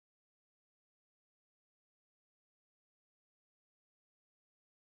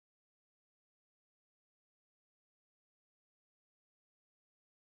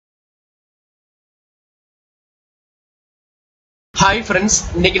Hi friends,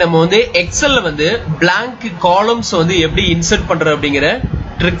 இன்னைக்கு நம்ம வந்து Excel ல வந்து blank columns வந்து எப்படி insert பண்றது அப்படிங்கற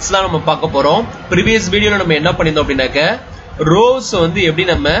tricks தான் நம்ம பார்க்க போறோம். previous வீடியோல நம்ம என்ன பண்ணிருந்தோம் அப்படினாக்க rows வந்து எப்படி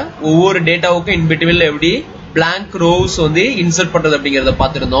நம்ம ஒவ்வொரு டேட்டாவுக்கும் in betweenல எப்படி blank rows வந்து insert பண்றது அப்படிங்கறத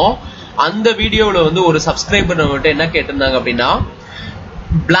பார்த்திருந்தோம். அந்த வீடியோல வந்து ஒரு subscriber நம்மகிட்ட என்ன கேட்டிருந்தாங்க அப்படினா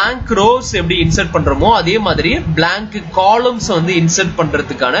blank rows எப்படி insert பண்றோமோ அதே மாதிரி blank columns வந்து insert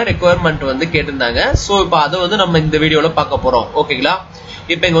பண்றதுக்கான requirement வந்து கேட்டிருந்தாங்க. சோ இப்போ அத வந்து நம்ம இந்த வீடியோல பார்க்க போறோம். ஓகேங்களா?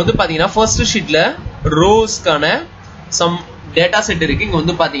 இப்போ இங்க வந்து பாத்தீங்கன்னா first sheetல rowsக்கான some data set இருக்கு. இங்க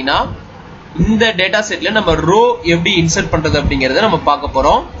வந்து பாத்தீங்கன்னா இந்த data setல நம்ம row எப்படி insert பண்றது அப்படிங்கறத நம்ம பார்க்க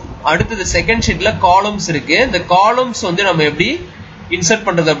போறோம். அடுத்து second sheetல columns இருக்கு. இந்த columns வந்து நம்ம எப்படி insert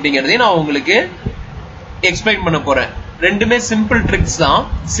பண்றது அப்படிங்கறதை நான் உங்களுக்கு explain பண்ண போறேன். ரெண்டுமே சிம்பிள் ட்ரிக்ஸ் தான்,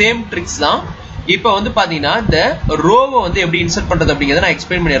 சேம் ட்ரிக்ஸ் தான். இப்போ வந்து பாத்தீங்கன்னா இந்த ரோவை வந்து எப்படி இன்சர்ட் பண்றது அப்படிங்கறத நான்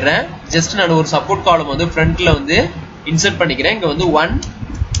எக்ஸ்பிளைன் பண்ணிடுறேன். ஜஸ்ட் நான் ஒரு சப்போர்ட் காலம் வந்து ஃப்ரண்ட்ல வந்து இன்சர்ட் பண்ணிக்கிறேன். இங்க வந்து 1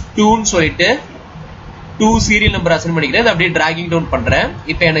 2 ன்னு சொல்லிட்டு 2 சீரியல் நம்பர் அசைன் பண்ணிக்கிறேன். இத அப்படியே டிராகிங் டவுன் பண்றேன்.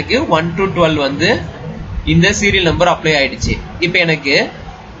 இப்போ எனக்கு 1 to 12 வந்து இந்த சீரியல் நம்பர் அப்ளை ஆயிடுச்சு. இப்போ எனக்கு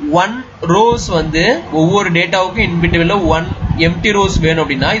 1 ரோஸ் வந்து ஒவ்வொரு டேட்டாவுக்கும் இன் பிட்வீன்ல 1 எம்டி ரோஸ் வேணும்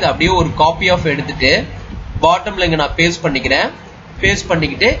அப்படின்னா இத அப்படியே ஒரு காப்பி ஆஃப் எடுத்துட்டு பாட்டம்ல இங்க நான் பேஸ்ட் பண்ணிக்கிறேன். பேஸ்ட்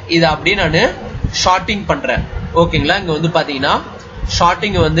பண்ணிக்கிட்டு இத அப்படியே நான் ஷார்ட்டிங் பண்றேன். ஓகேங்களா? இங்க வந்து பாத்தீங்கன்னா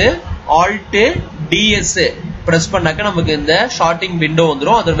ஷார்ட்டிங் வந்து Alt DS பிரஸ் பண்ணாக்க நமக்கு இந்த ஷார்ட்டிங் விண்டோ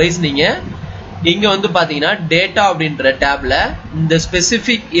வந்துரும். அதர்வைஸ் நீங்க இங்க வந்து பாத்தீங்கன்னா டேட்டா அப்படின்ற டேப்ல இந்த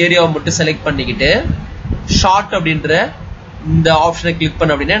ஸ்பெசிபிக் ஏரியாவை மட்டும் செலக்ட் பண்ணிக்கிட்டு ஷார்ட் அப்படின்ற இந்த ஆப்ஷனை கிளிக்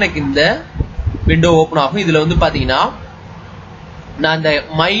பண்ண அப்படின்னா எனக்கு இந்த விண்டோ ஓபன் ஆகும். இதுல வந்து பாத்தீங்கன்னா நான் இந்த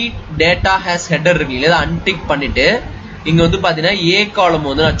மை டேட்டா ஹேஸ் ஹெடர் இருக்கு இல்லையா, அதை அன்டிக் பண்ணிட்டு இங்க வந்து பாத்தீங்கன்னா ஏ காலம்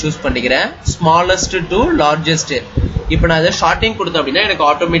வந்து நான் சூஸ் பண்ணிக்கிறேன், ஸ்மாலஸ்ட் டு லார்ஜஸ்ட். இப்போ நான் இதை ஷார்ட்டிங் கொடுத்தேன் அப்படின்னா எனக்கு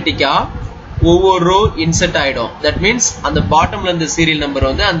ஆட்டோமேட்டிக்கா ஒவ்வொரு ரோ இன்சர்ட் ஆயிடும். தட் மீன்ஸ் அந்த பாட்டம்ல இருந்த சீரியல் நம்பர்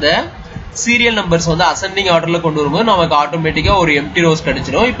வந்து அந்த சீரியல் நம்பர்ஸ் வந்து அசெண்டிங் ஆர்டர்ல கொண்டு வரும்போது நமக்கு ஆட்டோமேட்டிக்கா ஒரு எம்டி ரோஸ்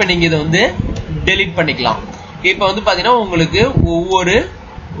கிடைச்சிடும். இப்போ நீங்க இதை வந்து டெலீட் பண்ணிக்கலாம். இப்போ வந்து பாத்தீங்கன்னா உங்களுக்கு ஒவ்வொரு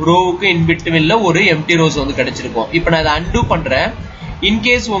ரோவுக்கு இன் பிட்வீன்ல ஒரு எம்டி ரோஸ் வந்து கிடைச்சிருக்கும். இப்போ நான் இதை அன்டூ பண்றேன்.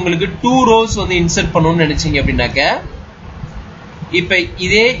 இன்கேஸ் உங்களுக்கு 2 ரோஸ் வந்து இன்சர்ட் பண்ணணும்னு நினைச்சீங்க அப்படின்னாக்க இப்ப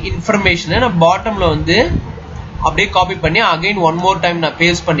இதே இன்ஃபர்மேஷனை நான் பாட்டம்ல வந்து அப்படியே காப்பி பண்ணி அகைன் ஒன் மோர் டைம் நான்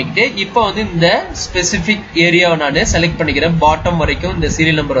பேஸ்ட் பண்ணிக்கிட்டு இப்போ வந்து இந்த ஸ்பெசிபிக் ஏரியாவை நான் செலக்ட் பண்ணிக்கிறேன். பாட்டம் வரைக்கும் இந்த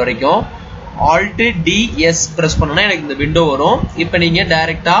சீரியல் நம்பர் வரைக்கும் Alt DS பிரஸ் பண்ணா எனக்கு இந்த விண்டோ வரும். இப்போ நீங்க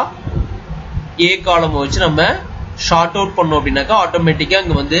டைரக்டா ஏ காலம் வச்சு நம்ம ஷார்ட் அவுட் பண்ணோம் அப்படின்னாக்கா ஆட்டோமேட்டிக்கா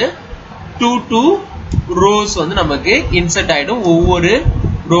அங்க வந்து 2 ரோஸ் வந்து நமக்கு இன்சர்ட் ஆயிடும் ஒவ்வொரு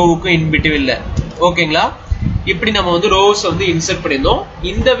ரோவுக்கும் இன் பிட்வீன்ல. ஓகேங்களா? இப்படி நம்ம வந்து ரோஸ் வந்து இன்சர்ட் பண்ணிருந்தோம்.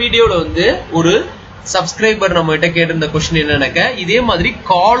 இந்த வீடியோல வந்து ஒரு சப்ஸ்கிரைபர் நம்ம கிட்ட கேட்டிருந்த கொஸ்டின் என்னன்னாக்க இதே மாதிரி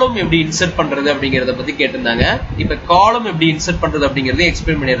காலம் எப்படி இன்சர்ட் பண்றது அப்படிங்கறத பத்தி கேட்டிருந்தாங்க. இப்ப காலம் எப்படி இன்சர்ட் பண்றது அப்படிங்கறத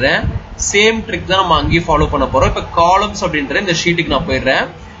எக்ஸ்பிளைன் பண்ணிடுறேன். சேம் ட்ரிக் தான் நம்ம அங்கேயே ஃபாலோ பண்ண போறோம். இப்ப காலம்ஸ் அப்படின்ற இந்த ஷீட்டுக்கு நான் போயிடுறேன்.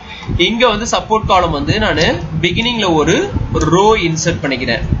 இங்க வந்து சப்போர்ட் காலம் வந்து நான் பிகினிங்ல ஒரு ரோ இன்சர்ட்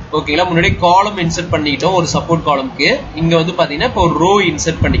பண்ணிக்கிறேன். ஓகேங்களா? முன்னாடி காலம் இன்சர்ட் பண்ணிட்டோம் ஒரு சப்போர்ட் காலம்க்கு. இங்க வந்து பாத்தீங்கன்னா இப்போ ஒரு ரோ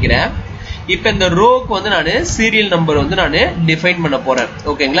இன்சர்ட் பண்ணிக்கிறேன். இப்போ இந்த ரோக்கு வந்து நான் சீரியல் நம்பர் வந்து நான் டிஃபைன் பண்ண போறேன்.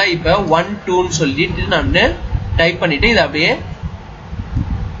 ஓகேங்களா? இப்போ 1 2 ன்னு சொல்லிட்டு நான் டைப் பண்ணிட்டு இதை அப்படியே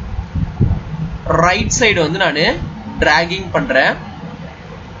ரைட் சைடு வந்து நான் டிராகிங் பண்றேன்.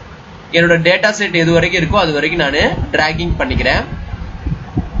 என்னோட டேட்டா செட் எது வரைக்கும் இருக்கோ அது வரைக்கும் நான் டிராகிங் பண்ணிக்கிறேன்.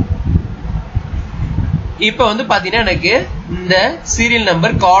 இப்ப வந்து பாத்தீங்கன்னா எனக்கு இந்த சீரியல்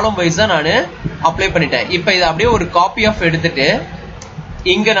நம்பர் காலம் வைஸா நான் அப்ளை பண்ணிட்டேன். இப்ப இதை அப்படியே ஒரு காப்பி ஆஃப் எடுத்துட்டு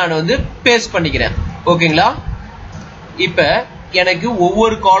இங்க நான் வந்து பேஸ்ட் பண்ணிக்கிறேன். ஓகேங்களா? இப்ப எனக்கு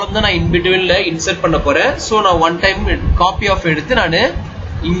ஒவ்வொரு காலம் தான் நான் இன் பிட்வீன்ல இன்சர்ட் பண்ண போறேன். சோ நான் ஒன் டைம் காப்பி ஆஃப் எடுத்து நான்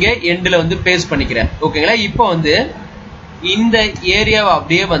இங்க எண்ட்ல வந்து பேஸ்ட் பண்ணிக்கிறேன். ஓகேங்களா? இப்போ வந்து இந்த ஏரியாவை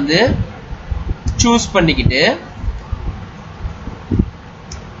அப்படியே வந்து சூஸ் பண்ணிக்கிட்டு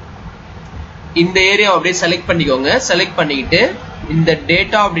இந்த ஏரியாவை அப்படியே செலக்ட் பண்ணிக்கோங்க. செலக்ட் பண்ணிக்கிட்டு இந்த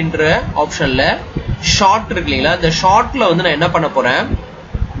டேட்டா அப்படின்ற ஆப்ஷன்ல ஷார்ட் இருக்கு இல்லைங்களா, இந்த ஷார்ட்ல வந்து நான் என்ன பண்ண போறேன்,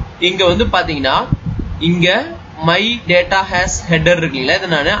 இங்க வந்து பாத்தீங்கன்னா இங்க மை டேட்டா ஹேஸ் ஹெடர் இருக்கு இல்லைங்களா, இதை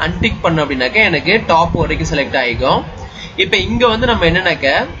நான் அன்டிக் பண்ண அப்படின்னாக்க எனக்கு டாப் வரைக்கும் செலக்ட் ஆகிக்கும். இப்ப இங்க வந்து நம்ம என்னன்னாக்க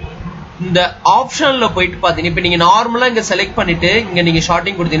இந்த ஆப்ஷன்ல போயிட்டு பாத்தீங்கன்னா இப்ப நீங்க நார்மலா இங்க செலக்ட் பண்ணிட்டு இங்க நீங்க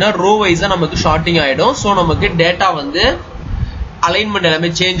ஷார்ட்டிங் கொடுத்தீங்கன்னா ரோ வைஸா நமக்கு ஷார்ட்டிங் ஆயிடும். சோ நமக்கு டேட்டா வந்து அலைன்மெண்ட் எல்லாமே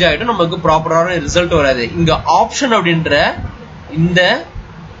சேஞ்ச் ஆயிடும், நமக்கு ப்ராப்பரான ரிசல்ட் வராது. இங்க ஆப்ஷன் அப்படின்ற இந்த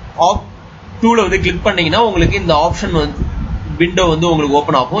டூல வந்து கிளிக் பண்ணீங்கன்னா உங்களுக்கு இந்த ஆப்ஷன் வந்து விண்டோ வந்து உங்களுக்கு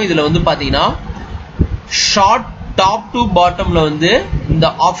ஓபன் ஆகும். இதுல வந்து பாத்தீங்கன்னா ஷார்ட் டாப் டு பாட்டம்ல வந்து இந்த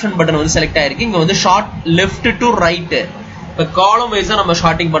ஆப்ஷன் பட்டன் வந்து செலக்ட் ஆயிருக்கு. இங்க வந்து ஷார்ட் லெஃப்ட் டு ரைட். இப்ப காலம் வைஸா நம்ம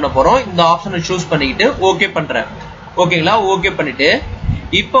ஷார்ட்டிங் பண்ண போறோம். இந்த ஆப்ஷனை சூஸ் பண்ணிக்கிட்டு ஓகே பண்றேன். ஓகேங்களா. ஓகே பண்ணிட்டு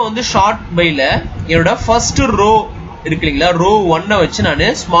இப்போ வந்து ஷார்ட் பைல என்னோட ஃபர்ஸ்ட் ரோ இருக்கு இல்லைங்களா, ரோ 1 வச்சு நான்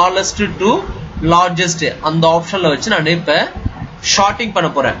ஸ்மாலஸ்ட் டு லார்ஜஸ்ட் அந்த ஆப்ஷன்ல வச்சு நான் இப்ப ஷார்ட்டிங் பண்ண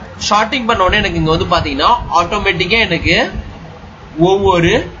போறேன். ஷார்ட்டிங் பண்ண உடனே எனக்கு இங்க வந்து பாத்தீங்கன்னா ஆட்டோமேட்டிக்கா எனக்கு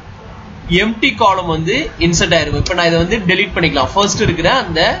ஒவ்வொரு எம்டி காலம் வந்து இன்சர்ட் ஆயிருக்கும். இப்ப நான் இதை வந்து டெலீட் பண்ணிக்கலாம். ஃபர்ஸ்ட் இருக்கிற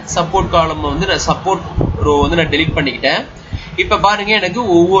அந்த சப்போர்ட் காலம் வந்து நான் சப்போர்ட் ரோ வந்து நான் டெலீட் பண்ணிக்கிட்டேன். இப்ப பாருங்க எனக்கு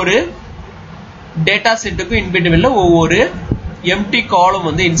ஒவ்வொரு டேட்டா செட்டுக்கும் இன்பிட்வீன்ல ஒவ்வொரு எம்டி காலம்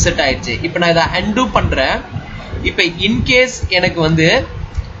வந்து இன்சர்ட் ஆயிடுச்சு. இப்ப நான் இதை அன்டூ பண்றேன். இப்ப இன்கேஸ் எனக்கு வந்து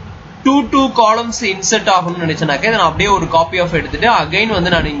 2 காலம்ஸ் இன்சர்ட் ஆகணும்னு நினைச்சேனாக்க இதை நான் அப்படியே ஒரு காப்பி ஆஃப் எடுத்துட்டு அகைன்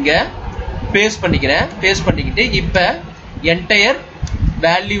வந்து நான் இங்க பேஸ்ட் பண்ணிக்கிறேன். பேஸ்ட் பண்ணிக்கிட்டு இப்ப என்டையர்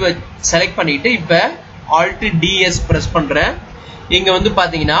வேல்யூ செலக்ட் பண்ணிட்டு இப்ப Alt DS பிரஸ் பண்றேன். இங்க வந்து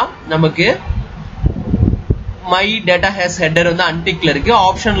பாத்தீங்கன்னா நமக்கு மை டேட்டா ஹேஸ் ஹெடர் வந்து அன்டிக்ல இருக்கு.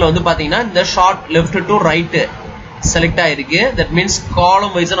 ஆப்ஷன்ல வந்து பாத்தீங்கன்னா இந்த short left to right select ஆயிருக்கு. தட் மீன்ஸ்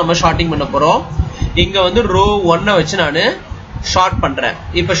காலம் வைஸா நம்ம ஷார்ட்டிங் பண்ண போறோம். இங்க வந்து ரோ 1 வச்சு நான் ஷார்ட் பண்றேன்.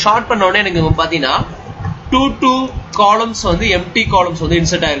 இப்ப ஷார்ட் பண்ண உடனே எனக்கு பாத்தீங்கன்னா 2 காலம்ஸ் வந்து எம்டி காலம்ஸ் வந்து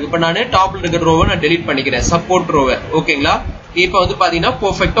இன்சர்ட் ஆயிருக்கு. இப்ப நான் டாப்ல இருக்கிற ரோவை நான் டெலீட் பண்ணிக்கிறேன், சப்போர்ட் ரோவை. ஓகேங்களா. இப்ப வந்து பாத்தீங்கன்னா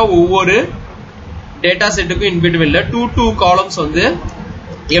பெர்ஃபெக்ட்டா ஒவ்வொரு டேட்டா செட்டுக்கும் இன்பிட்வீன்ல 2 காலம்ஸ் வந்து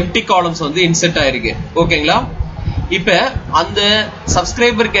எம்டி காலம்ஸ் வந்து இன்சர்ட் ஆயிருக்கு. ஓகேங்களா. இப்ப அந்த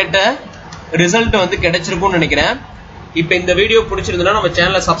சப்ஸ்கிரைபர் கேட்ட ரிசல்ட் வந்து கிடைச்சிருக்கும்னு நினைக்கிறேன். இப்ப இந்த வீடியோ பிடிச்சிருந்தா நம்ம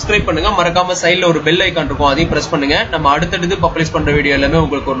சேனலை சப்ஸ்கிரைப் பண்ணுங்க. மறக்காம சைடுல ஒரு பெல் ஐகான் இருக்கும், அதையும் பிரஸ் பண்ணுங்க. நம்ம அடுத்தடுத்து பப்ளிஷ் பண்ற வீடியோ எல்லாமே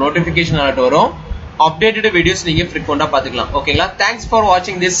உங்களுக்கு ஒரு நோட்டிபிகேஷன் அலர்ட் வரும். அப்டேட்டட் வீடியோஸ் நீங்க ஃப்ரீக்வெண்டா பாத்துக்கலாம். ஓகேங்களா. தேங்க்ஸ் ஃபார்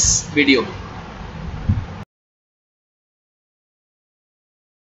வாட்சிங் திஸ் வீடியோ.